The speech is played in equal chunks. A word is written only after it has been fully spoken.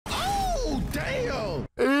Damn.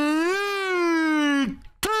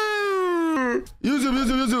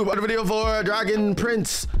 YouTube. On the video for Dragon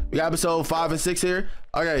Prince. We got episode 5 and 6 here.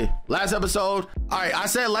 Okay, last episode. All right,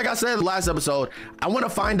 like I said last episode, I want to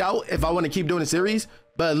find out if I want to keep doing the series.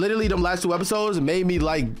 But literally, them last 2 episodes made me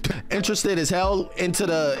like interested as hell into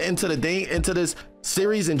this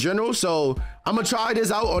series in general. So I'm gonna try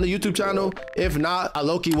this out on the YouTube channel. If not, I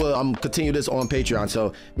low-key will continue this on Patreon.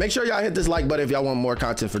 So make sure y'all hit this like button if y'all want more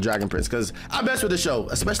content for Dragon Prince, because I mess with the show,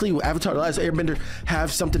 especially with Avatar: The Last Airbender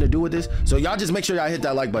have something to do with this. So y'all just make sure y'all hit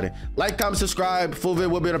that like button. Like, comment, subscribe. Full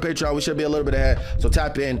vid will be on Patreon. We should be a little bit ahead. So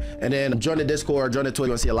tap in and then join the Discord, join the Twitter.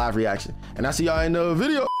 You wanna see a live reaction. And I see y'all in the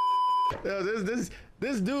video. Yo,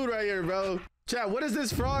 this dude right here, bro. Chat, what is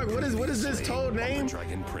this frog? What is this toad name?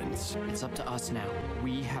 Dragon Prince. It's up to us now.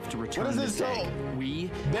 We have to return what is this egg. We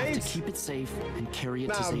have to keep it safe and carry it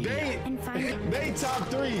to Zadia. They top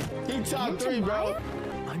 3. He top 3, bro.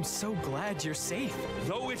 I'm so glad you're safe.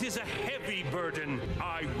 Though it is a heavy burden,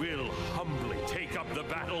 I will humbly take up the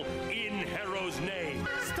battle in Hero's name.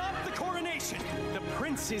 Stop the coronation. The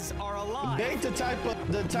princes are alive. They the type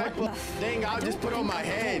of thing I'll just put on my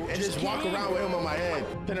head and just walk around with him on my head,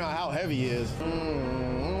 depending on how heavy he is.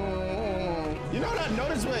 You know what I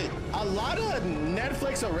noticed with a lot of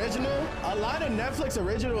Netflix original,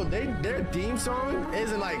 their theme song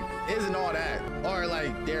isn't all that, or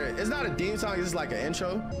like it's not a theme song, it's just like an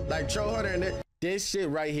intro, like Troll Hunter. And this shit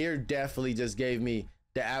right here definitely just gave me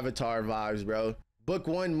the Avatar vibes, bro. Book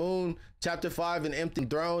 1 Moon, chapter 5 an Empty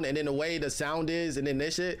Throne, and then the way the sound is, and then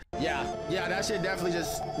this shit, yeah, that shit definitely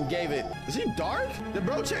just gave it. Is he dark? Did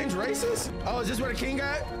bro change races? Oh, is this where the king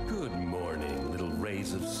at? Good morning, little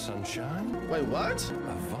rays of sunshine. Wait, what?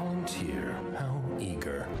 A volunteer, how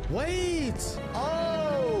eager. Wait,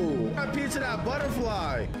 oh, I peeped to that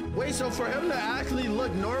butterfly. Wait, so for him to actually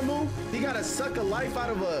look normal, he gotta suck a life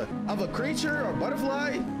out of a creature or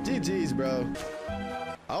butterfly? GG's, bro.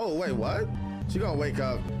 Oh, wait, what? She gonna wake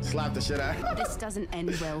up, slap the shit out. This doesn't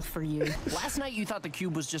end well for you. Last night you thought the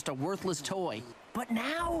cube was just a worthless toy, but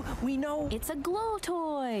now we know It's a glow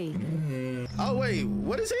toy. Oh wait,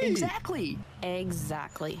 what is he? Exactly.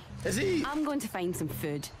 Is he? I'm going to find some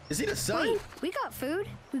food. Is he the son? Wait, we got food.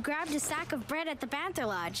 We grabbed a sack of bread at the Panther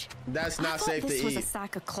Lodge. That's not safe to This was a eat.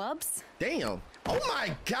 sack of clubs. Damn. Oh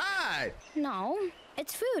my God. No,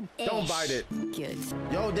 it's food. Don't bite it. Good.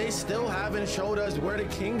 Yo, they still haven't showed us where the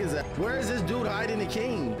king is at. Where is this dude hiding the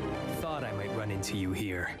king? Thought I might run into you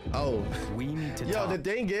here. Oh. We need to Yo, talk. the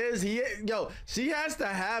thing is, she has to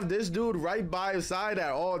have this dude right by his side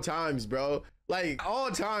at all times, bro. Like, all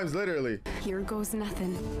times, literally. Here goes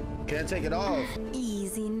nothing. Can't take it off.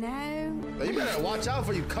 Easy now. But you better watch out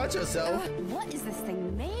before you cut yourself. What is this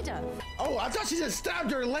thing made of? Oh, I thought she just stabbed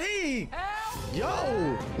her leg.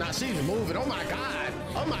 Yo. Nah, she's moving. Oh my God.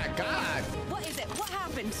 Oh my God. What is it? What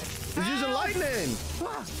happened? He's using lightning.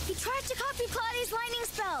 He tried to copy Claudia's lightning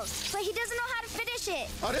spells, but he doesn't know how to finish it.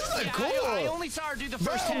 Oh, this is cool. I only saw her do the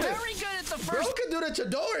first Bro, half. Very good at the Bro first. can do the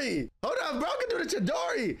Chidori. Hold on, bro can do the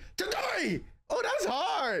Chidori. Chidori. Oh, that's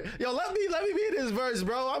hard. Yo, let me be in this verse,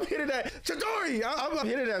 bro. I'm hitting that Chidori. I'm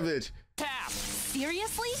hitting that bitch. Tap.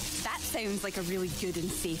 Seriously? That sounds like a really good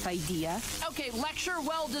and safe idea. Okay, lecture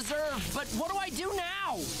well deserved, but what do I do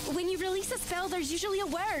now? When you release a spell, there's usually a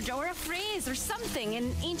word or a phrase or something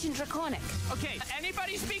in ancient Draconic. Okay,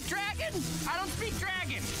 anybody speak dragon? I don't speak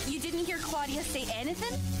dragon. You didn't hear Claudia say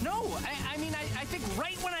anything? No, I mean, I think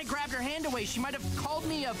right when I grabbed her hand away, she might have called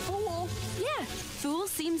me a fool. Yeah, fool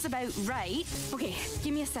seems about right. Okay,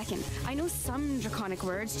 give me a second. I know some Draconic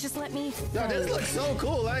words, just let me... Yo, this looks so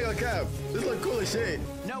cool. I ain't gonna cap. This look cool as shit.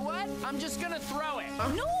 Know what? I'm just gonna throw it.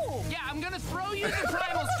 No! Yeah, I'm gonna throw you the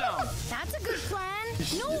primal stone. That's a good plan.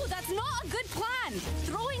 No, that's not a good plan.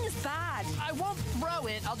 Throwing is bad. I won't throw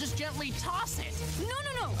it. I'll just gently toss it. No.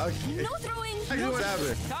 Okay. No throwing. I see what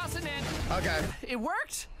happened. Toss it in. Okay. It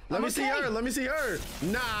worked. Let me see her. Let me see her.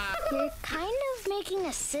 Nah. You're kind of making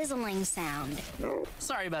a sizzling sound.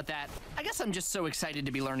 Sorry about that. I guess I'm just so excited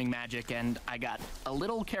to be learning magic, and I got a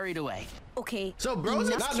little carried away. Okay. So, bro,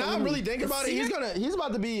 now I'm really thinking about it. The He's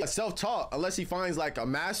about to be self-taught unless he finds like a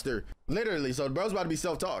master. Literally. So, bro's about to be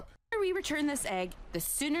self-taught. sooner we return this egg, the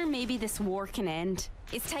sooner maybe this war can end.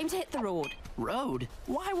 It's time to hit the road. Road?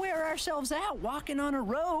 Why wear ourselves out walking on a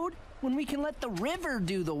road when we can let the river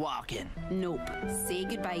do the walking? Nope. Say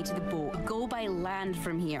goodbye to the boat. Go by land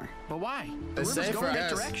from here. But why? The It's river's safe going for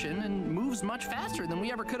that us. direction and moves much faster than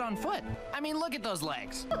we ever could on foot. I mean, look at those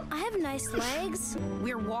legs. I have nice legs.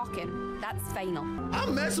 We're walking. That's final. I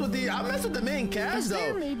mess with the main cast Is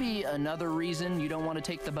there though. maybe another reason you don't want to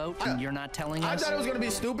take the boat and you're not telling I us? thought it was gonna be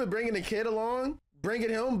stupid bringing the kid along, bringing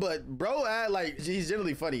him, but bro, like he's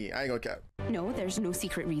generally funny. I ain't gonna cap. No, there's no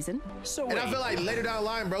secret reason. So And wait, I feel like later down the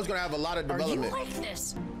line, bro's gonna have a lot of are you development. like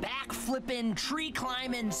this back-flipping,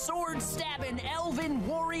 tree-climbing, sword-stabbing elven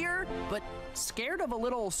warrior, but scared of a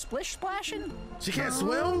little splish-splashing? She can't Oh,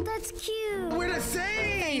 swim? that's cute. We're the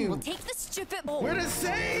same! We'll take the stupid boat. We're the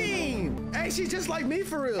same! Hey, she's just like me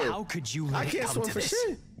for real. How could you I let it can't come swim to for this?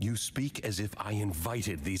 shit. You speak as if I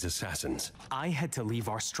invited these assassins. I had to leave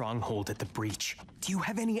our stronghold at the breach. Do you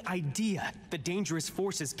have any idea the dangerous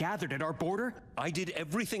forces gathered at our border? I did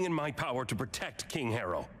everything in my power to protect King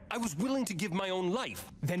Harrow. I was willing to give my own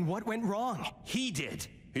life. Then what went wrong? He did.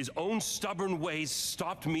 His own stubborn ways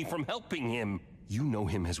stopped me from helping him. You know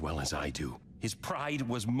him as well as I do. His pride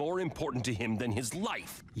was more important to him than his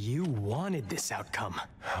life. You wanted this outcome.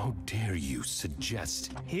 How dare you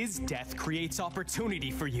suggest? His death creates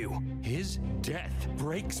opportunity for you. His death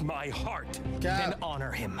breaks my heart. Then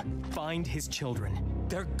honor him. Find his children.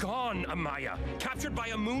 They're gone, Amaya. Captured by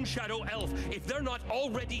a moonshadow elf. If they're not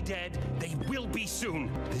already dead, they will be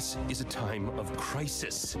soon. This is a time of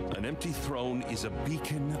crisis. An empty throne is a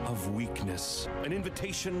beacon of weakness. An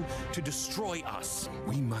invitation to destroy us.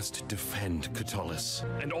 We must defend Catullus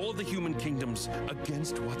and all the human kingdoms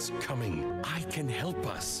against what's coming. I can help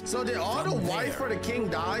us. So did all the From wife there, for the king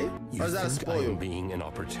die? You Or is that a think I am spoil? being an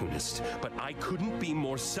opportunist, but I couldn't be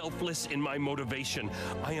more selfless in my motivation.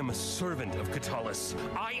 I am a servant of Catullus.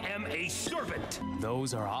 I am a servant.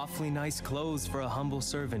 Those are awfully nice clothes for a humble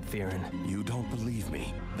servant, Fearin. You don't believe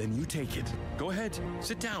me? Then you take it. Go ahead,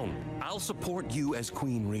 sit down. I'll support you as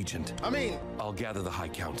Queen Regent. I mean, I'll gather the High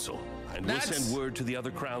Council, and we'll That's- send word to the other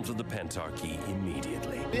crowns of the Pentarchy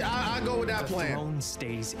immediately. yeah, I go with that The plan. throne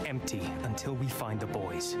stays empty until we find the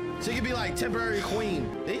boys. She could be like temporary queen.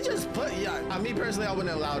 They just put, yeah, me personally, I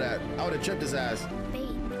wouldn't allow that. I would have tripped his ass. Bait,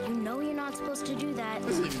 you know you're not supposed to do that.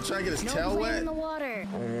 Is he trying to get his No tail playing wet? in the water.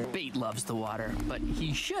 Bait loves the water, but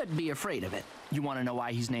he should be afraid of it. You want to know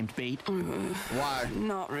why he's named Bait? Why?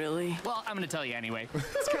 Not really. Well, I'm going to tell you anyway.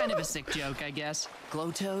 It's kind of a sick joke, I guess.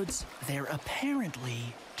 Glowtoads, they're apparently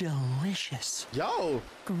delicious. Yo,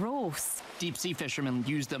 Gross. Deep sea fishermen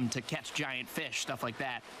use them to catch giant fish, stuff like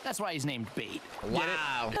that. That's why he's named Bait.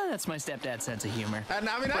 wow. That's my stepdad's sense of humor. And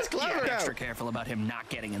I mean, that's But clever. yeah, extra careful about him not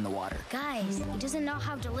getting in the water. Guys, he doesn't know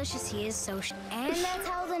how delicious he is, so and that's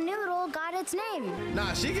how the noodle got its name.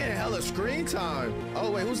 Nah, she getting hella screen time.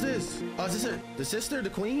 Oh, wait, who's this? Oh, is this the sister, the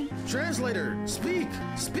queen? Translator, speak.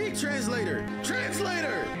 Speak, translator.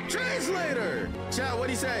 Translator. Translator. Chat, what'd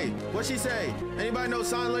he say? What'd she say? Anybody know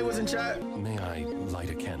sign language in chat? May I light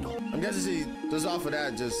a candle? I'm guessing she just off of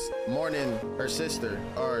that, just mourning her sister.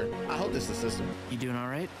 Or I hope this is the sister. You doing all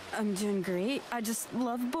right? I'm doing great. I just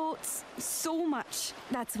love boats so much.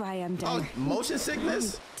 That's why I'm down. Oh, motion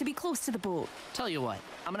sickness? To be close to the boat. Tell you what,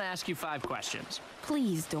 I'm gonna ask you 5 questions.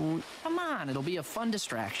 Please don't. Come on, it'll be a fun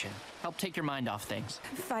distraction. Help take your mind off things.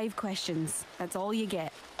 5 questions. That's all you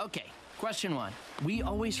get. Okay, question 1. We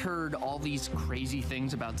always heard all these crazy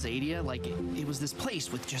things about Zadia, like it was this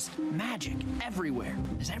place with just magic everywhere.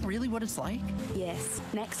 Is that really what it's like? Yes.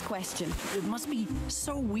 Next question. It must be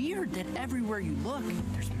so weird that everywhere you look,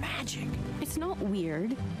 there's magic. It's not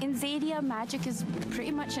weird. In Zadia, magic is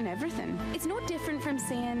pretty much in everything. It's no different from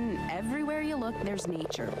saying everywhere you look, there's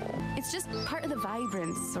nature. It's just part of the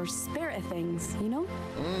vibrance or spirit of things, you know?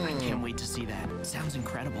 I can't wait to see that. Sounds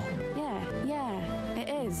incredible. Yeah, it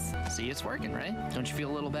is. See, it's working, right? Don't you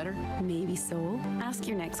feel a little better? Maybe so. Ask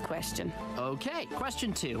your next question. Okay,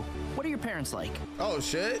 question 2. What are your parents like? Oh,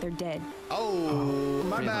 shit. They're dead. Oh,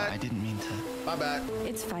 my Reva, I bad. didn't mean to. My bad.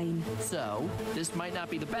 It's fine. So, this might not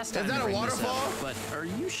be the best time Is that to a bring this up, waterfall? but are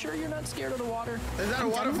you sure you're not scared of the water? Is that a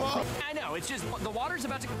waterfall? I know, it's just the water's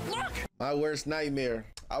about to look. My worst nightmare.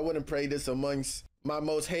 I wouldn't pray this amongst my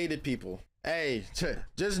most hated people. Hey,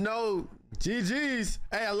 just know, GG's.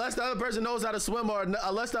 Hey, unless the other person knows how to swim or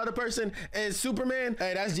unless the other person is Superman,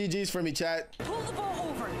 hey, that's GG's for me, chat. Pull the boat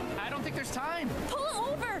over. I don't think there's time. Pull it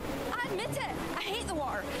over. I admit it. I hate the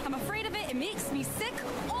water. I'm afraid of it. It makes me sick.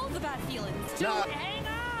 All the bad feelings. Nah. Hang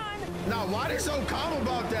on. Nah, why they so calm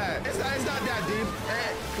about that? It's not that deep.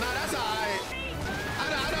 Hey, nah, that's all right.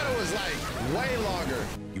 I thought it was like way longer.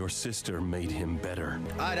 Your sister made him better.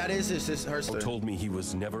 That is her sister. Told me he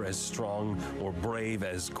was never as strong or brave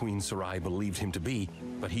as Queen Sarai believed him to be,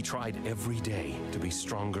 but he tried every day to be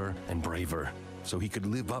stronger and braver so he could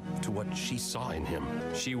live up to what she saw in him.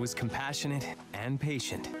 She was compassionate and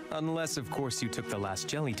patient. Unless, of course, you took the last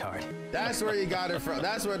jelly tart. That's where you got it from.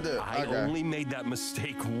 That's where the. I okay. only made that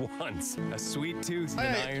mistake once. A sweet tooth,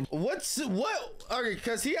 an Hey, iron. what? Okay,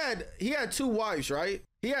 because he had 2 wives, right?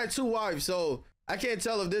 He had 2 wives, so I can't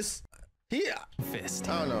tell if this. Fist.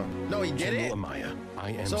 I don't know. No, he did it. General Amaya,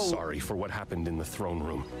 I am sorry for what happened in the throne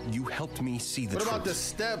room. You helped me see the truth. What about the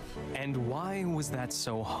step? And why was that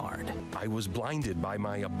so hard? I was blinded by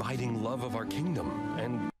my abiding love of our kingdom,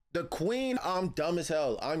 and The queen. I'm dumb as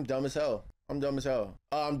hell. I'm dumb as hell. I'm dumb as hell.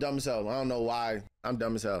 Oh, I'm dumb as hell. I don't know why. I'm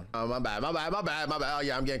dumb as hell. My bad. Oh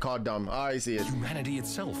yeah, I'm getting called dumb. I see it. humanity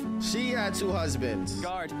itself. She had 2 husbands.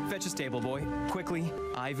 Guard, fetch a stable boy. Quickly.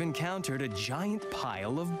 I've encountered a giant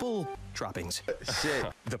pile of bull droppings. Shit.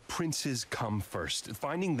 The princes come first.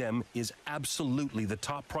 Finding them is absolutely the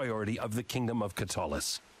top priority of the kingdom of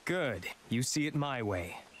Katalis. Good. You see it my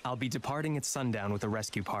way. I'll be departing at sundown with a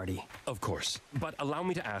rescue party. Of course. But allow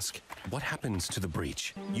me to ask, what happens to the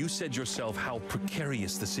breach? You said yourself how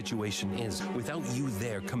precarious the situation is. Without you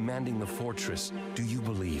there commanding the fortress, do you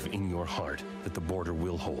believe in your heart that the border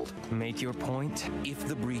will hold? Make your point. If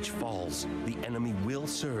the breach falls, the enemy will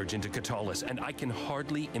surge into Katalis, and I can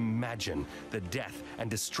hardly imagine the death and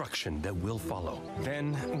destruction that will follow.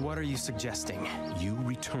 Then, what are you suggesting? You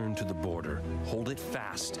return to the border. Hold it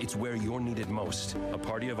fast. It's where you're needed most. A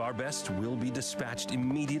party of our best will be dispatched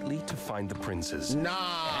immediately to find the princes.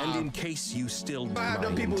 Nah. And in case you still I have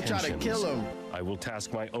them people try to kill him. I will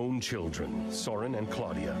task my own children, Soren and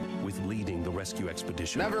Claudia, with leading the rescue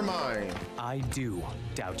expedition. Never mind. I do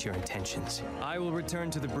doubt your intentions. I will return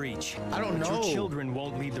to the breach. I don't but know. Your children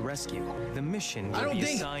won't lead the rescue. The mission will be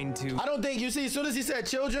assigned to... I don't think, you see, as soon as he said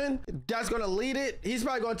children, that's gonna lead it. He's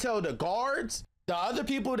probably gonna tell the guards, the other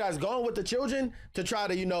people that's going with the children, to try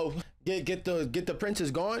to, you know, get the princes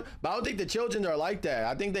going. But I don't think the children are like that.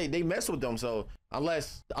 I think they mess with them. So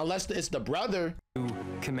unless it's the brother.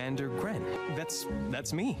 Commander Gren.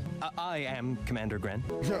 That's me. I am Commander Gren.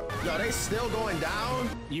 No, they still going down.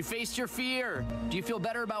 You faced your fear. Do you feel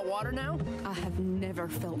better about water now? I have never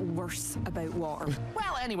felt worse about water.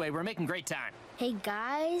 Well, anyway, we're making great time. Hey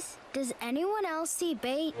guys, does anyone else see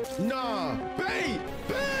bait? Nah, bait.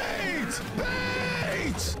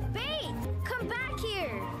 Bait! Come back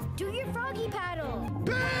here! Do your froggy paddle!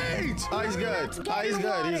 Bait! Oh, he's good. Oh, he's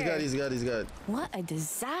good. What a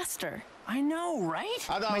disaster. I know, right?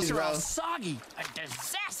 I thought it was Makes her all rough. soggy. A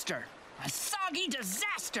disaster. A soggy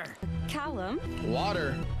disaster. Callum,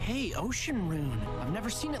 Water. Hey, ocean rune. I've never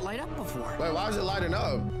seen it light up before. Wait, why is it lighting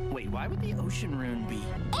up? Wait, why would the ocean rune be?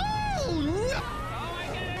 Oh,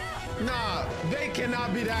 no. Nah, they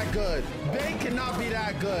cannot be that good. They cannot be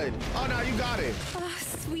that good. Oh, no, you got it.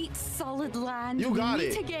 sweet solid land. You got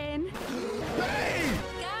Meet it. again. Hey!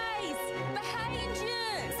 Guys, behind you!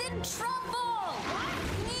 It's in trouble!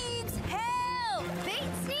 Needs help!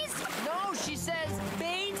 Bates needs... No, she says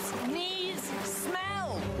Bates needs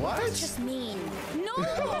smell. What? That's just mean. No!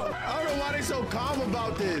 I don't know why they so calm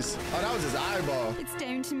about this. Oh, that was his eyeball. It's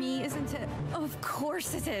down to me, isn't it? Of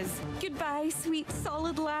course it is. Goodbye, sweet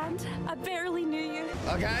solid land. I barely knew you.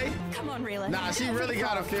 Okay? Come on, Rayla. Nah, she really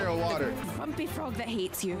got a fear of water. Grumpy frog that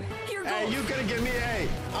hates you. Here goes. Hey, you couldn't give me a.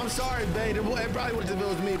 I'm sorry, babe. It probably would have if it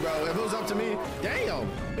was me, bro. If it was up to me, damn.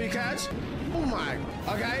 You catch? Oh my.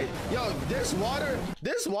 Okay. Yo, this water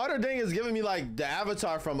thing is giving me like the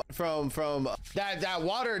Avatar from that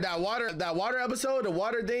water episode, the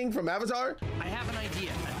water thing from Avatar. I have an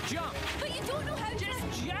idea. Jump. But you don't know how to Just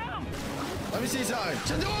jump. Let me see something.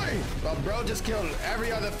 Chidori! Well, bro just killed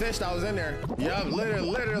every other fish that was in there. Yup,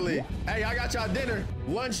 literally. Hey, I got y'all dinner.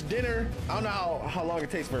 Lunch, dinner. I don't know how long it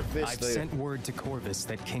takes for a fish I've to sent word to Corvus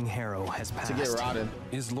that King Harrow has passed. get rotted.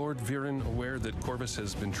 Is Lord Viren aware that Corvus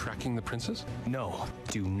has been tracking the princess? No,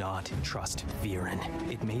 do not trust Viren.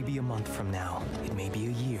 It may be a month from now. It may be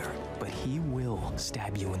a year, but he will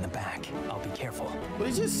stab you in the back. I'll be careful. What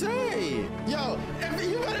did you say? Yo,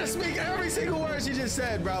 you better speak every single word she just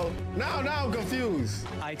said, bro. Now I'm confused.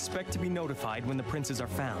 I expect to be notified when the princes are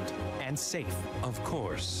found and safe. Of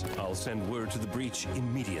course. I'll send word to the breach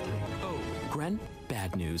immediately. Oh, Gren,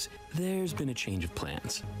 bad news. There's been a change of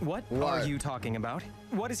plans. What are you talking about?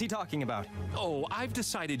 What is he talking about? Oh, I've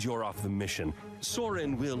decided you're off the mission.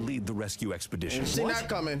 Soren will lead the rescue expedition. Seen that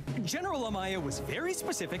coming. General Amaya was very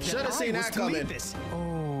specific that Should've I seen was that to lead coming. this.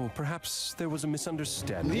 Oh, perhaps there was a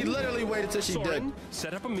misunderstanding. He literally waited till she Soren, did.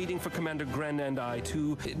 set up a meeting for Commander Gren and I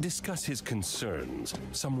to discuss his concerns.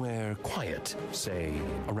 Somewhere quiet, say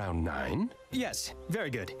around 9. Yes, very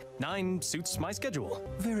good. 9 suits my schedule.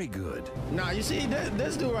 Very good. Nah, you see,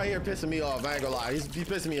 this dude right here pissing me off. I ain't gonna lie. He's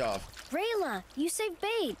pissing me off. Rayla, you saved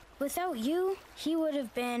bait. Without you, he would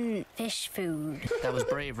have been fish food. That was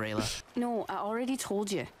brave, Rayla. No, I already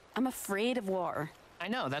told you. I'm afraid of water. I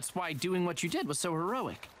know, that's why doing what you did was so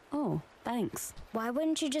heroic. Oh, thanks. Why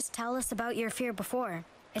wouldn't you just tell us about your fear before?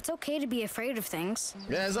 It's okay to be afraid of things.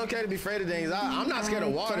 Yeah, it's okay to be afraid of things. I'm not scared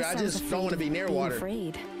of water. I just don't want to be near water.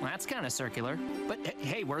 Afraid. Well, that's kind of circular. But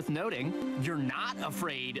hey, worth noting, you're not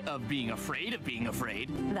afraid of being afraid of being afraid.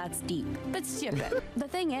 That's deep, but stupid. The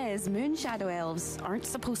thing is, moon shadow elves aren't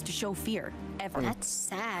supposed to show fear, ever. That's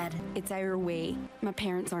sad. It's our way. My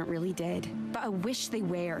parents aren't really dead, but I wish they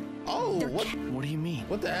were. Oh, What do you mean?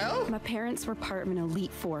 what the hell? My parents were part of an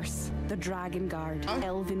elite force, the Dragon Guard,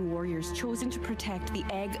 elven warriors chosen to protect the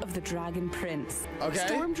egg of the Dragon Prince. Okay.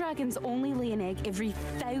 Storm dragons only lay an egg every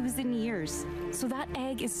 1,000 years, so that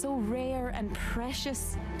egg is so rare and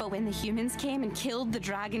precious. But when the humans came and killed the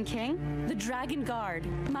Dragon King, the Dragon Guard,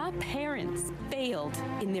 my parents failed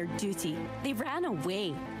in their duty. They ran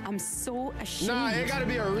away. I'm so ashamed. Nah, it gotta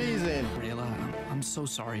be a reason. Rayla, I'm so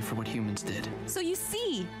sorry for what humans did. So you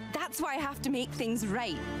see, that's why I have to make things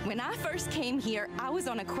right. When I first came here, I was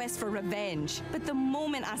on a quest for revenge. But the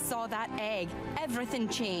moment I saw that egg, everything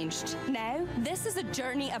changed. Now, this is a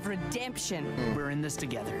journey of redemption. We're in this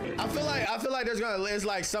together. I feel like it's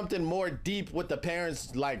like something more deep with the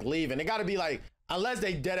parents like leaving. It gotta be like, unless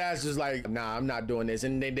they dead ass just like, nah, I'm not doing this,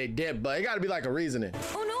 and they did, but it gotta be like a reasoning.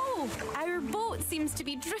 Oh no! Our boat seems to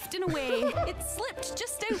be drifting away. It slipped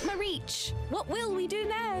just out my reach. What will we do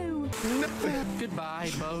now?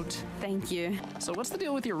 Goodbye, boat. Thank you. So what's the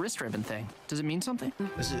deal with your wrist ribbon thing? Does it mean something?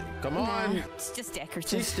 Come on. Nah, it's just She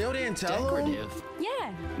decorative. still didn't tell him? Decorative.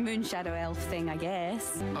 Yeah, moon shadow elf thing, I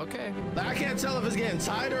guess. Okay. Like, I can't tell if it's getting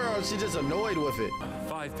tighter or if she's just annoyed with it.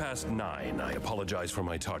 9:05. I apologize for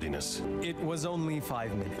my tardiness. It was only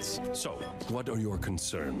 5 minutes. So, what are your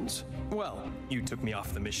concerns? Well, you took me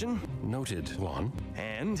off the mission, Noted, Juan.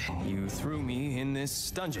 and you threw me in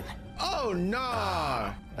this dungeon. Oh,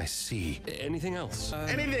 nah. I see. Anything else?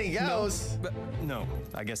 Anything else? But no,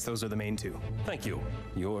 I guess those are the main two. Thank you.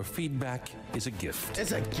 Your feedback is a gift.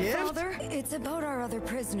 It's a gift? Father, it's about our other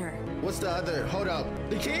prisoner. What's the other? Hold up.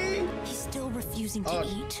 The king? He's still refusing to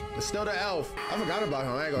eat. It's still the elf. I forgot about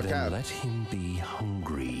him. I ain't gonna Then cap. let him be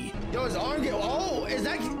hungry. Yo, his arm get. Oh, is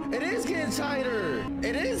that? It is getting tighter.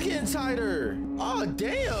 It is getting tighter. Oh,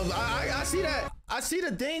 damn. I see that. I see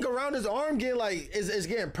the thing around his arm getting like, it's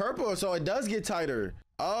getting purple, so it does get tighter.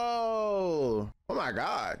 Oh my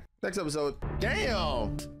God. Next episode.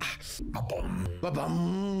 Damn.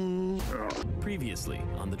 Ba-bum. Previously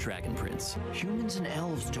on the Dragon Prince. Humans and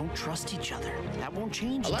elves don't trust each other. That won't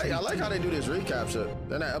change. I like how they do this recap shit.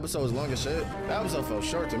 Then that episode was long as shit. That episode felt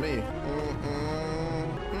short to me.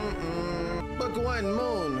 Book 1,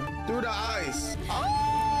 moon through the ice. Oh!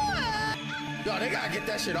 Yo, they gotta get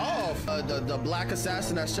that shit off. The black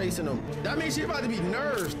assassin that's chasing them. That means she's about to be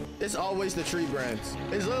nerfed. It's always the tree branch.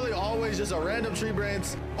 It's literally always just a random tree branch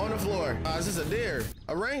on the floor. It's just a deer,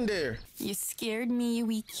 a reindeer. You scared me, you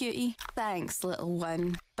wee cutie. Thanks, little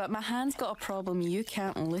one. But my hand's got a problem. You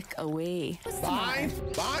can't look away. Fine.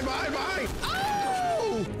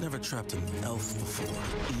 Oh! Never trapped an elf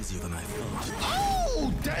before. Easier than I thought.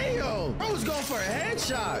 Oh, damn. I was going for a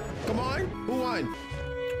headshot. Come on. Who won?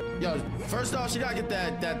 Yo, first off, she gotta get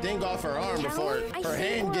that thing off her arm before her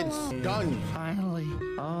hand gets done. Finally.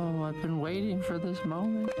 Oh, I've been waiting for this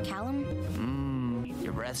moment. Callum?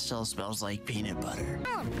 Your breath still smells like peanut butter.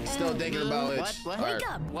 Still thinking about it. What? Wake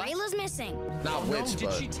up! Rayla's missing. Not which, Did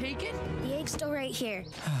but she take it? The egg's still right here.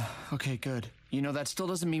 Okay, good. You know, that still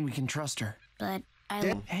doesn't mean we can trust her. But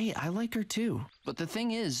Hey, I like her too. But the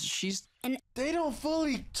thing is, she's... they don't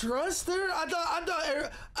fully trust her. I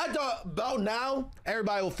thought about now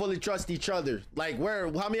everybody will fully trust each other. Like,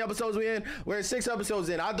 how many episodes we in? We're 6 episodes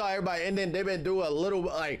in. I thought everybody, and then they've been doing a little,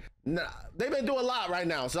 like, they've been doing a lot right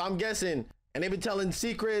now. So I'm guessing, and they've been telling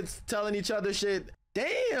secrets, telling each other shit.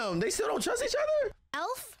 Damn, they still don't trust each other?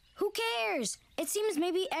 elf? Who cares? It seems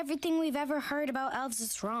maybe everything we've ever heard about elves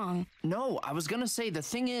is wrong. No, I was gonna say, the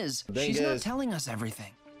thing is, thing she's not is- telling us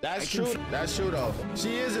everything. That's true. That's true though.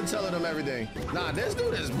 She isn't telling them everything. Nah, this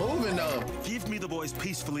dude is moving though. Give me the boys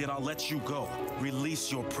peacefully and I'll let you go.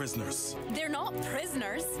 Release your prisoners. They're not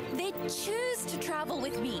prisoners. They choose to travel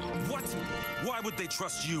with me. What? Why would they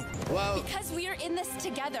trust you? Well, Because we are in this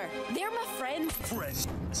together. They're my friends. Friends.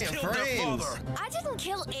 Yeah, Killed their friends. father. I didn't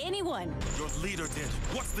kill anyone. Your leader did.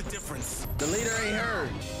 What's the difference? the leader ain't her.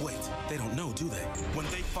 Wait, they don't know, do they? When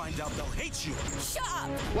they find out, they'll hate you. Shut up.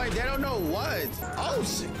 Wait, they don't know what? Oh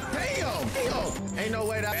shit! Damn! Ain't no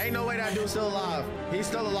way that dude's still alive. He's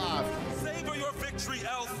still alive. Savor your victory,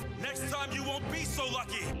 elf. Next time you won't be so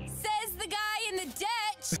lucky. Says the guy in the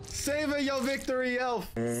ditch. Saving your victory, Elf.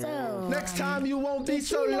 So Next time you won't be did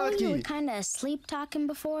so you know lucky. You were kind of sleep talking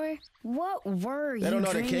before. What were They you don't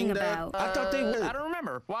know the king dreaming dead? about? I thought they would. I don't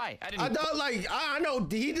remember. Why? I thought like I know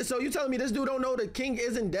so you telling me this dude don't know the king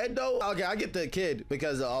isn't dead though? Okay, I get the kid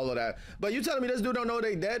because of all of that. But you telling me this dude don't know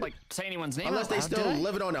they dead? Like, say anyone's name Unless out they loud, still did I?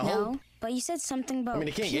 living on the No, hope. but you said something about I mean,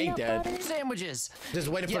 the king ain't peanut dead. butter? Sandwiches. Just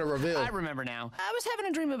waiting for Yeah, the reveal. I remember now. I was having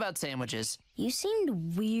a dream about sandwiches. You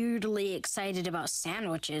seemed weirdly excited about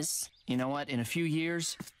sandwiches. You know what? In a few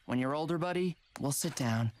years, when you're older, buddy, we'll sit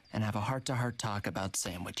down and have a heart-to-heart talk about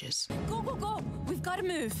sandwiches. Go, go, go. We've got to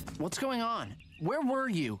move. What's going on? Where were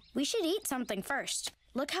you? We should eat something first.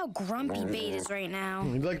 Look how grumpy Bait is right now.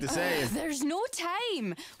 You look the same. There's no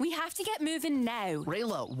time. We have to get moving now.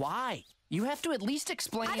 Rayla, why? You have to at least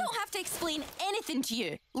explain. I don't have to explain anything to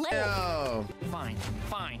you. Yo. Fine,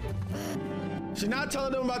 fine. She's not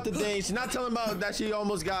telling them about the thing. She's not telling about that she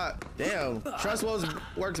almost got. Damn. Trust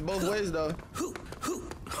works both ways though.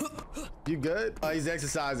 You good? Oh, he's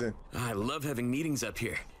exercising. I love having meetings up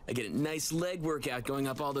here. I get a nice leg workout going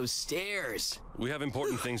up all those stairs. We have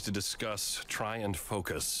important things to discuss. Try and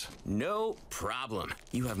focus. No problem.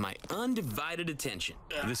 You have my undivided attention.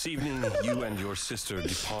 This evening, you and your sister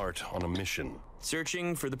depart on a mission.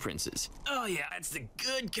 Searching for the princes. Oh yeah, that's the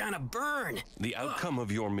good kind of burn. The outcome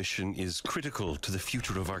of your mission is critical to the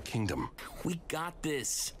future of our kingdom. We got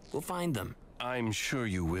this. We'll find them. I'm sure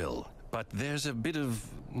you will. But there's a bit of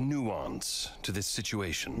nuance to this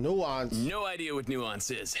situation. Nuance. No idea what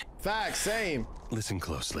nuance is. Facts, same. Listen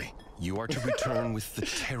closely. You are to return with the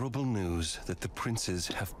terrible news that the princes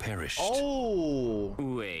have perished. Oh.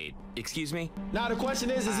 Wait, excuse me? Now the question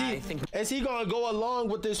is he gonna go along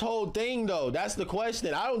with this whole thing though? That's the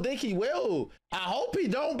question. I don't think he will. I hope he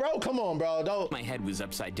don't, bro. Come on, bro. Don't. My head was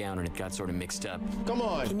upside down and it got sort of mixed up. Come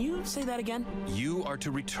on. Can you say that again? You are to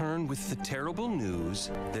return with the terrible news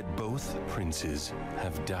that both princes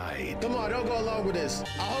have died. Come on, don't go along with this.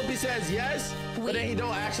 I hope he says yes, but then he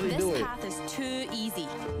don't actually do it. This path is too easy.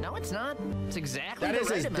 No, it's not. It's exactly That the is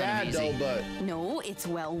right his amount dad of though, easy. but No, it's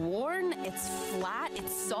well worn, it's flat,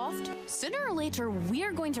 it's soft. Sooner or later,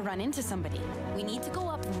 we're going to run into somebody. We need to go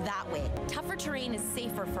up that way. Tougher terrain is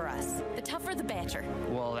safer for us. The tougher, the better.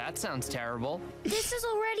 Well, that sounds terrible. This is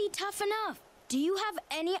already tough enough. Do you have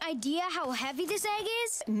any idea how heavy this egg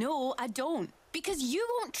is? No, I don't. Because you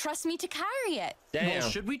won't trust me to carry it. damn. Well,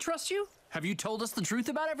 should we trust you? Have you told us the truth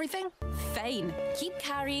about everything? Fine. Keep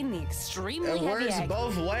carrying the extremely It heavy works egg.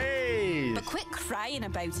 both ways. But quit crying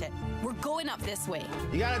about it. We're going up this way.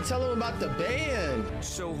 You gotta tell him about the band.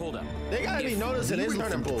 So hold up. They gotta be If noticing we his really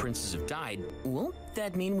turning think the pool. princes have died, won't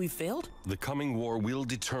that mean we failed? The coming war will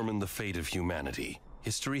determine the fate of humanity.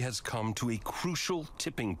 History has come to a crucial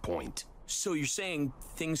tipping point. So you're saying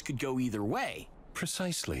things could go either way?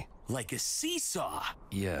 Precisely. Like a seesaw?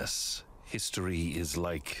 Yes, history is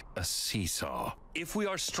like a seesaw. If we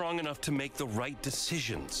are strong enough to make the right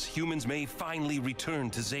decisions, humans may finally return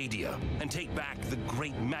to Zadia and take back the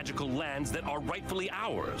great magical lands that are rightfully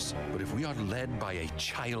ours. But if we are led by a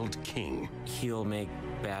child king, He'll make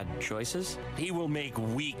bad choices? he will make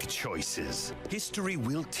weak choices. History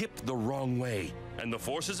will tip the wrong way, and the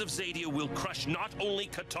forces of Zadia will crush not only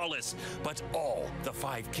Catullus, but all the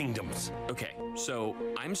 5 kingdoms. Okay, so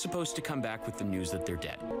I'm supposed to come back with the news that they're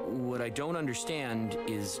dead. What I don't understand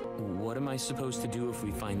is what am I supposed to do if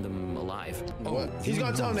we find them alive? What? He's You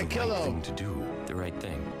gonna tell him know to the kill right him. thing to do. The right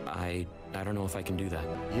thing. I don't know if I can do that.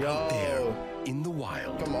 Out there, Yo, in the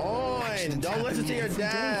wild. come on. Accidents Don't listen happen to your every day.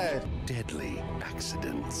 dad. Deadly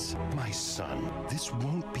accidents. My son, this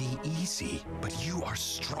won't be easy, but you are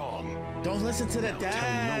strong. Don't listen to the Tell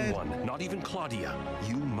dad. no one, not even Claudia.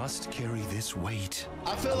 You must carry this weight.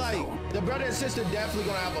 I feel like the brother and sister definitely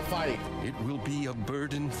gonna have a fight. It will be a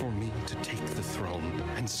burden for me to take the throne,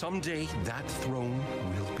 and someday that throne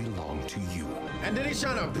will belong to you. And then he's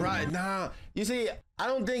trying to bribe. Nah, you see, I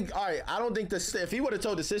don't think. All right, I don't think if he would have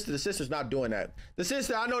told the sister's not doing that. The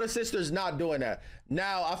sister, I know the sister's not doing that.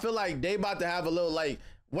 Now I feel like they about to have a little like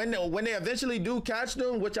when they eventually do catch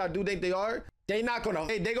them, which I do think they are. They're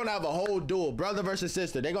gonna have a whole duel, brother versus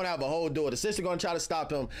sister. They're gonna have a whole duel. The sister gonna try to stop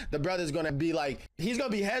him. The brother's gonna be like, he's gonna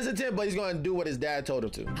be hesitant, but he's gonna do what his dad told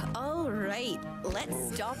him to. All right,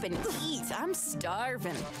 let's stop and eat. I'm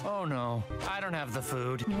starving. Oh no, I don't have the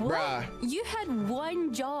food. Bruh. You had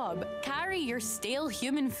one job. Carry your stale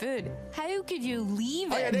human food. How could you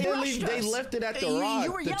leave Oh yeah, it? they left it at the rock.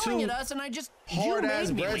 You were the yelling two at us, and I just hard ass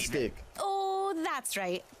you made me leave breadstick. it. Oh, that's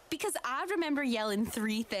right. Because I remember yelling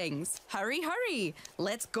 3 things. Hurry, hurry.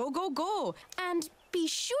 Let's go, go, go. And Be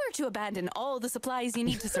sure to abandon all the supplies you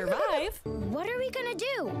need to survive. What are we gonna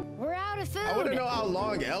do? We're out of food. I want to know how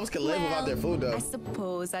long elves can live without their food, though. I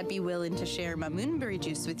suppose I'd be willing to share my moonberry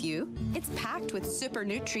juice with you. It's packed with super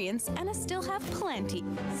nutrients, and I still have plenty.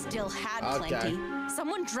 Still had plenty.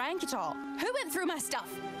 Someone drank it all. Who went through my stuff?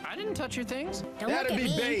 I didn't touch your things. Don't That look had to at be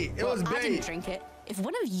me. bait. It was I didn't bait. drink it. If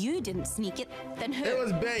one of you didn't sneak it, then who? It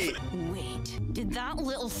was bait. Wait, did that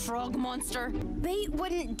little frog monster? Bait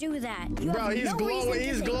wouldn't do that. You Bro, have he's no glowing. reason to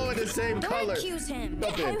He's think. glowing the same Don't color. accuse him.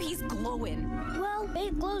 Stop How it. he's glowing. Well,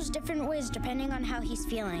 bait glows different ways depending on how he's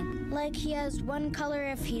feeling. Like he has one color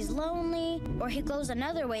if he's lonely, or he glows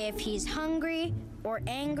another way if he's hungry, or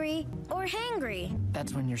angry, or hangry.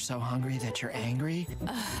 That's when you're so hungry that you're angry?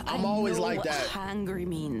 I'm always know like what that. hangry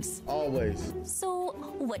means. Always. So,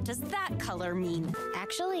 what does that color mean?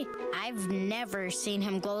 Actually, I've never seen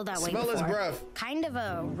him glow that way Smell before. his breath. Kind of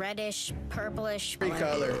a reddish, purplish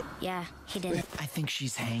Color. Yeah, he did. I think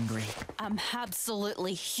she's hangry. I'm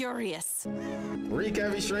absolutely furious. Reek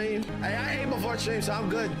every stream. Hey, I ate before stream, so I'm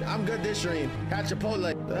good. I'm good this stream. Got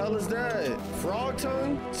Chipotle. The hell is that? Frog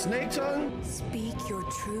tongue? Snake tongue? Speak your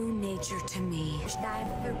true nature to me.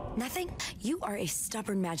 Nothing? You are a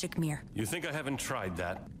stubborn magic mirror. You think I haven't tried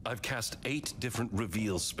that? I've cast 8 different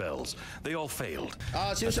reveal spells. They all failed.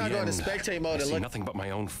 Oh, she was At trying to the go into end, spectate mode I and see look. nothing but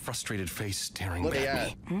my own frustrated face staring Look back at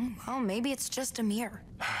at me. Well, maybe it's just a mirror.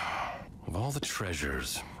 Of all the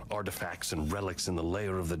treasures, artifacts, and relics in the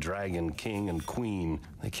lair of the dragon, king, and queen,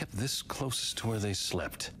 they kept this closest to where they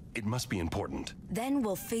slept. It must be important. Then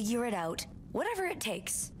we'll figure it out. Whatever it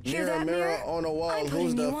takes. Hear Mirror, that, mirror on the wall. I'm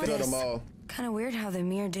Who's putting the you on fit of this. them all? Kind of weird how the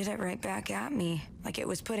mirror did it right back at me. Like it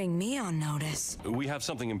was putting me on notice. We have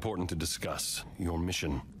something important to discuss. Your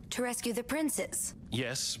mission. To rescue the princes.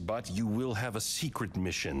 Yes, but you will have a secret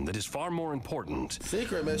mission that is far more important.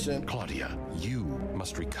 Secret mission. Claudia, you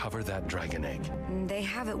must recover that dragon egg. They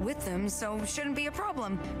have it with them, so shouldn't be a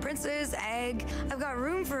problem. Princes, egg. I've got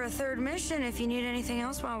room for a third mission if you need anything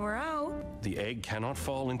else while we're out. The egg cannot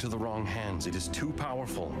fall into the wrong hands. It is too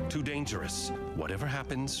powerful, too dangerous. Whatever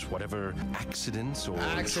happens, whatever accidents or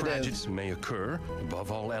tragedies may occur, above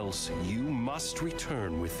all else, you must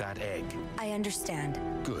return with that egg. I understand.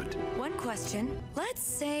 Good. One question. Let's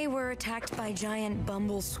say we're attacked by giant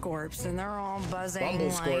bumble scorps and they're all buzzing Bumble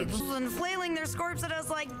like scorps. and flailing their scorps at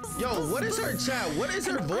us like Yo, what is her chat? What is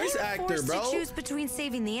her and voice I'm actor, forced bro? to choose between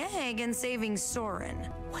saving the egg and saving Soren.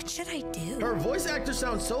 What should I do? Her voice actor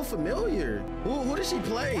sounds so familiar. Who does she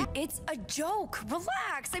play? It's a joke.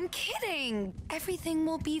 Relax. I'm kidding. Everything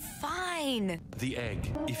will be fine. The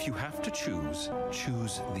egg. If you have to choose,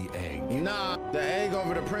 choose the egg. Nah, the egg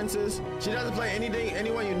over the princess. She doesn't play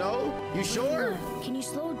anyone you know? You sure? Can you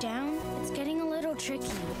slow down? It's getting a little tricky.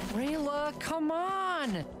 Rayla, come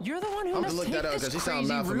on! You're the one who I'm must gonna look take that up, this 'cause she sounds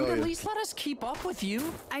crazy not route. familiar. At least let us keep up with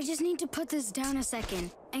you. I just need to put this down a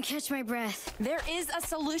second and catch my breath. There is a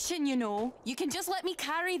solution, you know. You can just let me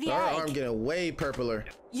carry the Her egg. arm getting way purpler.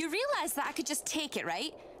 You realize that I could just take it,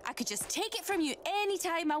 right? I could just take it from you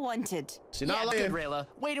anytime I wanted. She not Good, lying. Rayla.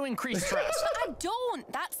 Way to increase trust. I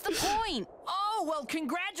don't. That's the point. Oh, well,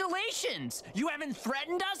 congratulations! You haven't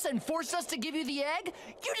threatened us and forced us to give you the egg?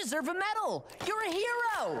 You deserve a medal! You're a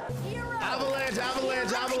hero! Hero! Avalanche,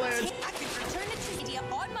 avalanche, avalanche. I could return it to India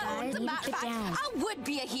on my own. I As a need to matter get of fact, down. I would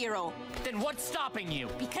be a hero. Then what's stopping you?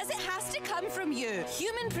 Because it has to come from you.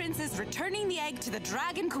 Human princes returning the egg to the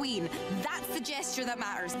Dragon Queen. That's the gesture that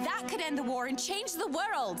matters. That could end the war and change the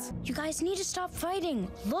world. You guys need to stop fighting.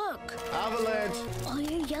 Look. Avalanche. All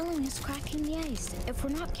your yelling is cracking the ice. If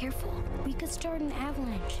we're not careful, we could start an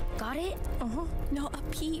avalanche. Got it? Uh-huh. Not a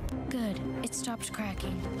peep. Good. It stopped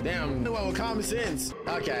cracking. Damn, the one with common sense.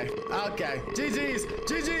 Okay, okay. GG's,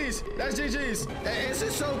 GG's. That's GG's. Hey, it's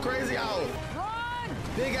just so crazy how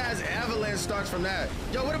big ass avalanche starts from that.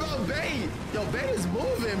 Yo, what about Bait? Yo, Bait is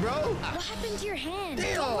moving, bro. What happened to your hand?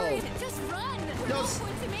 Damn. Just run. We're Yo, not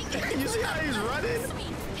going to make it. you see how he's running?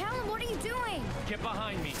 Callum, what are you doing? Get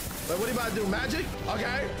behind me. Wait, what are you about to do? Magic?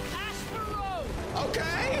 Okay.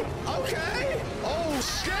 Okay. Okay. Oh,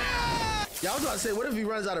 shit. Yeah, I was about to say, what if he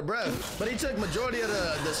runs out of breath? But he took majority of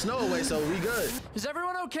the snow away, so we good. Is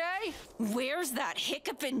everyone okay? Where's that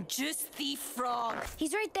hiccuping juice thief frog?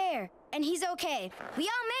 He's right there, and he's okay. We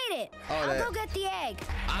all made it. Oh, I'll that- go get the egg.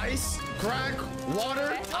 Ice, crack,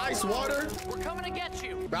 water, ice, water. We're coming to get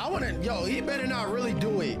you. Bro, I wanna, yo, he better not really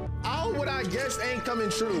do it. All what I guess ain't coming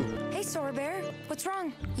true. Hey, Sorbear. What's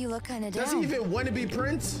wrong? You look kind of down. Does he even want to be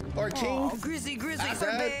prince or king? Oh, grizzly That's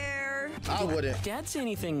Sorbear. I wouldn't. Dad say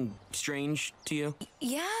anything strange to you?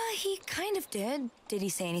 Yeah, he kind of did. Did he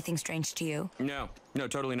say anything strange to you? No,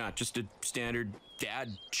 totally not. Just a standard dad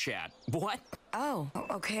chat. What? Oh,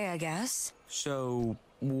 okay, I guess. So,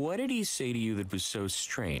 what did he say to you that was so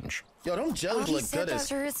strange? Yo, them jellies He look said good as.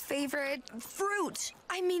 those are his favorite fruit.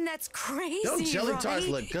 I mean, that's crazy, Them jelly right? tarts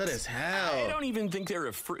look good as I hell. don't even think they're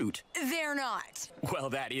a fruit. They're not. Well,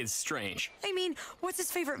 that is strange. I mean, what's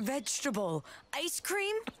his favorite vegetable? Ice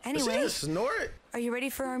cream? Is she Anyway, a snort? are you ready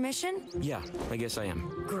for our mission? Yeah, I guess I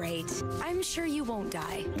am. Great. I'm sure you won't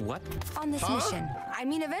die What? on this mission. I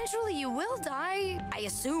mean, eventually you will die, I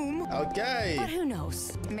assume. Okay. But who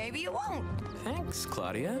knows? Maybe you won't. Thanks,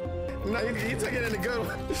 Claudia. No, you took it in a good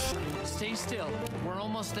one. Stay still. We're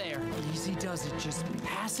almost there. Easy does it. Just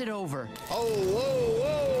pass it over. Oh,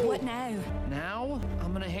 whoa, whoa. What now? Now,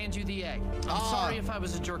 I'm gonna hand you the egg. I'm sorry if I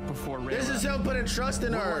was a jerk before, Rayla. This is him putting trust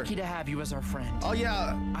in We're her. lucky to have you as our friend. Oh,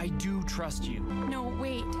 yeah. I do trust you. No,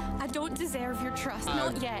 wait. I don't deserve your trust.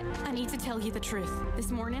 Not yet. I need to tell you the truth.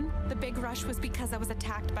 This morning, the big rush was because I was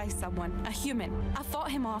attacked by someone, a human. I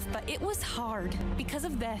fought him off, but it was hard because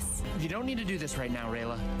of this. You don't need to do this right now,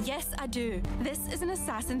 Rayla. Yes, I do. This is an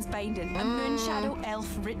assassin's binding, a moon shadow elf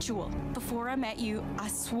ritual. Before I met you, I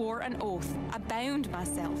swore an oath. I bound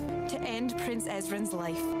myself to end Prince Ezrin's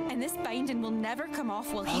life. And this binding will never come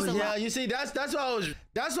off while he's Oh, yeah, alive. you see, that's what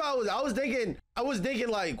I was thinking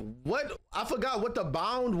like, what? I forgot what the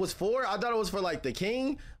bound was for. I thought it was for like the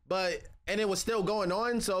king, and it was still going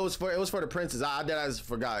on, so it was for the princess. I just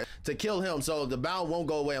forgot to kill him, so the bound won't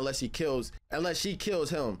go away unless she kills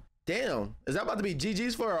him. Damn, is that about to be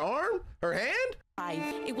GG's for her arm? Her hand?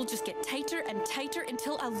 It will just get tighter and tighter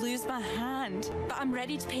until I lose my hand. But I'm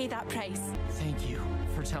ready to pay that price. Thank you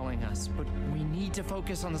for telling us, but we need to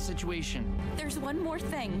focus on the situation. There's one more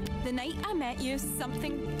thing. The night I met you,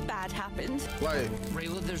 something bad happened. Like,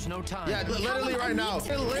 Rayla, there's no time. yeah, literally right now.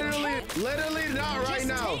 Literally not right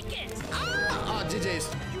now. Take it. Ah,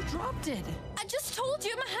 GG's. You dropped it. I just told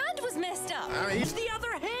you my hand was messed up. I mean, The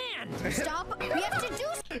other hand. Stop. We have to do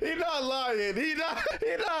he not lying. He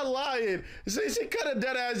not lying. See, she could have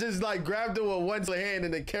dead ass just like grabbed him with one hand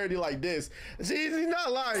and then carried it like this. See, he's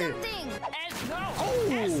not lying. something.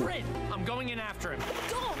 Ezrin! I'm going in after him.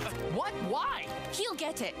 Don't. What? Why? He'll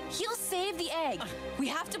get it. He'll save the egg. We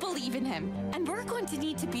have to believe in him. And we're going to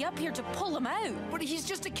need to be up here to pull him out. But he's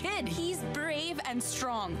just a kid. He's brave and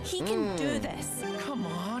strong. He can do this. Come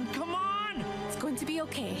on, come on. It's going to be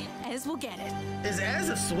okay. Ez will get it. Is Ez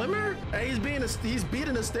a swimmer? Hey, he's beating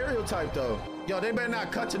a stereotype though. Yo, they better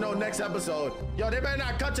not cut to no next episode. Yo, they better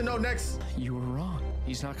not cut to no next. You were wrong.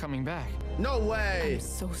 He's not coming back. No way. I'm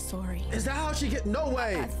so sorry. Is that how she get? No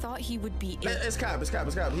way. I thought he would be It's Cap.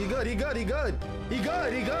 He good.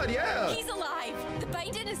 Yeah. He's alive. The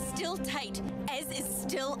binding is still tight. Ez is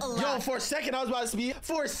still alive. Yo, for a second, I was about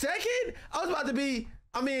to be.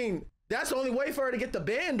 I mean, that's the only way for her to get the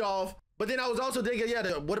band off. But then I was also thinking, yeah,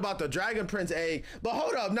 what about the Dragon Prince egg? But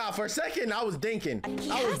hold up, nah, for a second, I was thinking. He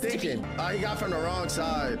got from the wrong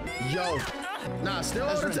side. Yo, nah, still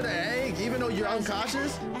hold it to the egg, even though you're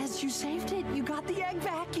uncautious. As you saved it, you got the egg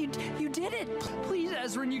back. You did it. Please,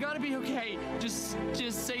 Ezrin, you gotta be okay. Just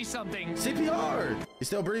say something. CPR. He's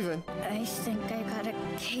still breathing. I think I got a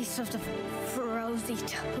case of the frozy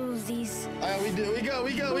toesies. All right, we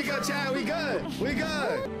good, Chad, we good.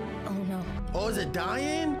 Oh no. Oh, is it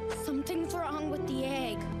dying? Something's wrong with the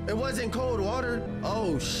egg. It wasn't cold water.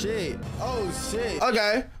 Oh shit.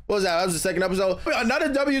 Okay, what was that? That was the second episode. Another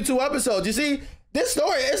W2 episode. You see, this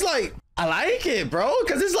story, it's like, I like it, bro,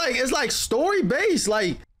 because it's like story based.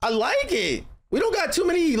 Like, I like it. We don't got too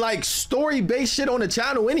many like story based shit on the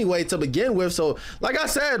channel anyway to begin with. So like I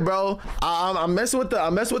said, bro, I'm messing with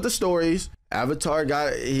the stories. Avatar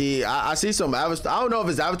got I see some Avatar. I don't know if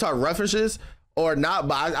it's Avatar references or not,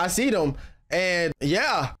 but I see them. And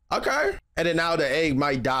yeah, okay. And then now the egg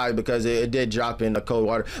might die because it did drop in the cold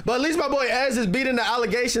water. But at least my boy Ez is beating the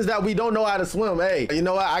allegations that we don't know how to swim. Hey, you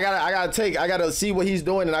know what? I gotta see what he's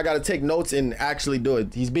doing, and I gotta take notes and actually do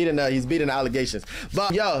it. He's beating the allegations.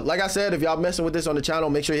 But yo, like I said, if y'all messing with this on the channel,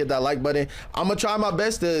 make sure you hit that like button. I'm gonna try my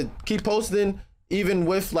best to keep posting. Even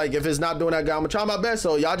with like, if it's not doing that good, I'm gonna try my best.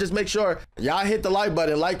 So y'all just make sure y'all hit the like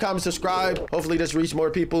button, like, comment, subscribe. Hopefully this reach more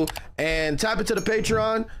people, and tap into the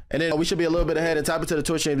Patreon, and then we should be a little bit ahead, and tap into the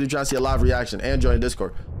Twitch stream if you're trying to see a live reaction, and join the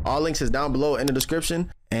Discord. All links is down below in the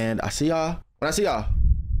description, and I see y'all when I see y'all.